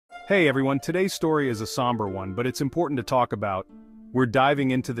Hey everyone, today's story is a somber one, but it's important to talk about. We're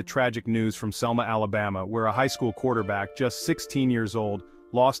diving into the tragic news from Selma, Alabama, where a high school quarterback, just 16 years old,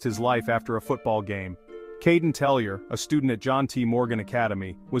 lost his life after a football game. Caden Tellier, a student at John T. Morgan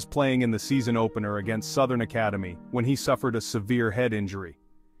Academy, was playing in the season opener against Southern Academy when he suffered a severe head injury.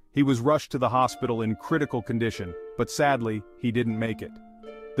 He was rushed to the hospital in critical condition, but sadly, he didn't make it.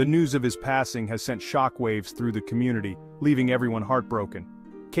 The news of his passing has sent shockwaves through the community, leaving everyone heartbroken.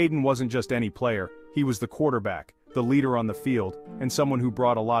 Caden wasn't just any player, he was the quarterback, the leader on the field, and someone who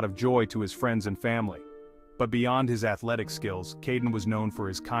brought a lot of joy to his friends and family. But beyond his athletic skills, Caden was known for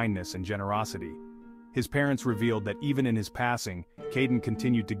his kindness and generosity. His parents revealed that even in his passing, Caden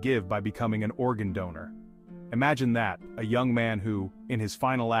continued to give by becoming an organ donor. Imagine that, a young man who, in his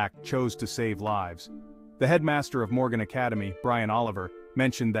final act, chose to save lives. The headmaster of Morgan Academy, Brian Oliver,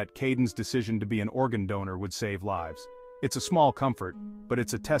 mentioned that Caden's decision to be an organ donor would save lives. It's a small comfort, but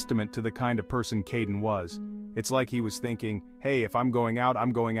it's a testament to the kind of person Caden was. It's like he was thinking, hey, if I'm going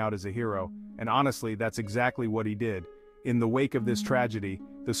out as a hero, and honestly, that's exactly what he did. In the wake of this tragedy,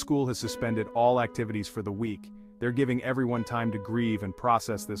 the school has suspended all activities for the week. They're giving everyone time to grieve and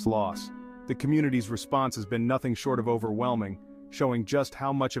process this loss. The community's response has been nothing short of overwhelming, showing just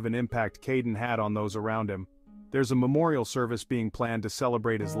how much of an impact Caden had on those around him. There's a memorial service being planned to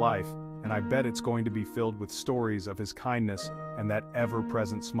celebrate his life, and I bet it's going to be filled with stories of his kindness and that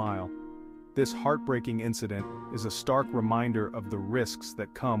ever-present smile. This heartbreaking incident is a stark reminder of the risks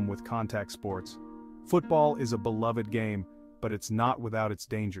that come with contact sports. Football is a beloved game, but it's not without its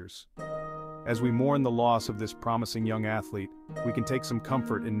dangers. As we mourn the loss of this promising young athlete, we can take some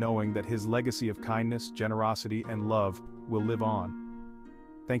comfort in knowing that his legacy of kindness, generosity, and love will live on.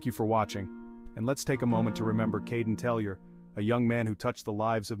 Thank you for watching, and let's take a moment to remember Caden Tellier, a young man who touched the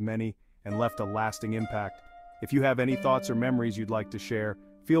lives of many and left a lasting impact. If you have any thoughts or memories you'd like to share,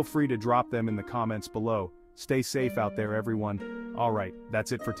 feel free to drop them in the comments below. Stay safe out there, everyone. Alright,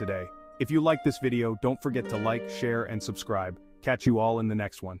 that's it for today. If you liked this video, don't forget to like, share, and subscribe. Catch you all in the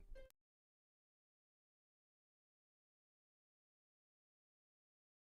next one.